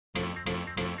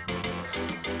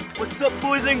What's up,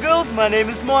 boys and girls? My name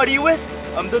is Marty West.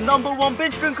 I'm the #1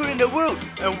 binge drinker in the world,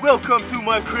 and welcome to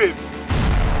my crib.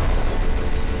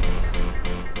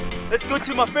 Let's go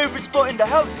to my favorite spot in the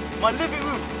house, my living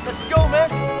room. Let's go, man.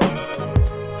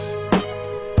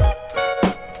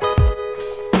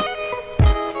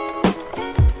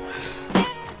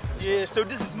 Yeah, so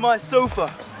this is my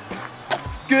sofa.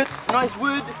 It's good, nice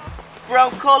wood, brown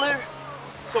color,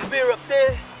 some beer up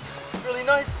there, really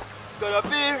nice. Got a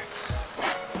beer.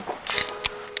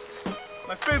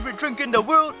 My favorite drink in the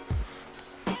world.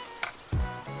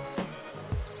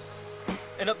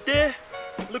 And up there,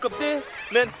 look up there,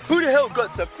 man, who the hell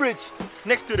got a fridge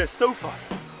next to the sofa?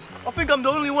 I think I'm the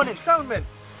only one in town, man.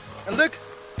 And look,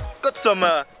 got some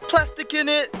plastic in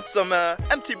it, some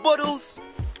empty bottles,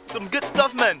 some good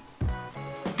stuff, man.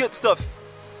 It's good stuff.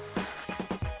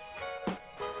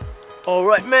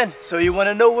 Alright, man, so you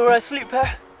wanna know where I sleep,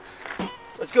 huh?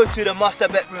 Let's go to the master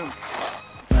bedroom.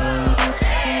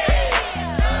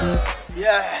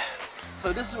 Yeah,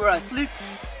 so this is where I sleep.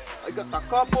 I got my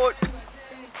cardboard,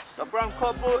 the brown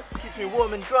cardboard, keeps me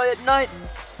warm and dry at night.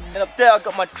 And up there I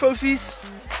got my trophies.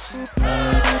 I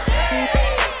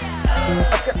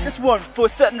got this one for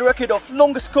setting the record of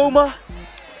longest coma.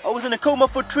 I was in a coma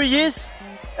for 3 years,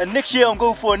 and next year I'm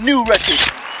going for a new record.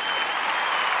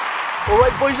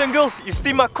 Alright, boys and girls, you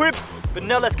see my crib? But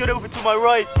now let's get over to my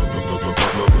ride.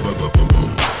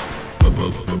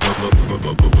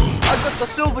 I got the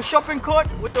silver shopping cart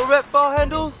with the red bar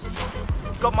handles.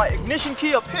 Got my ignition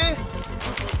key up here.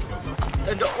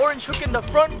 And the orange hook in the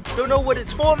front. Don't know what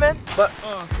it's for, man. But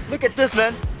look at this,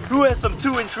 man. Who has some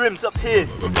 2-inch rims up here?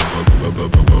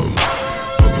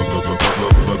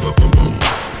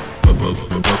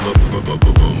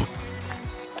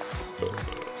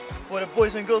 For the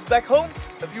boys and girls back home,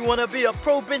 if you wanna be a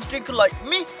pro binge drinker like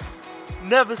me,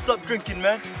 never stop drinking,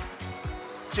 man.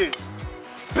 Cheers.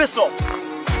 Piss off.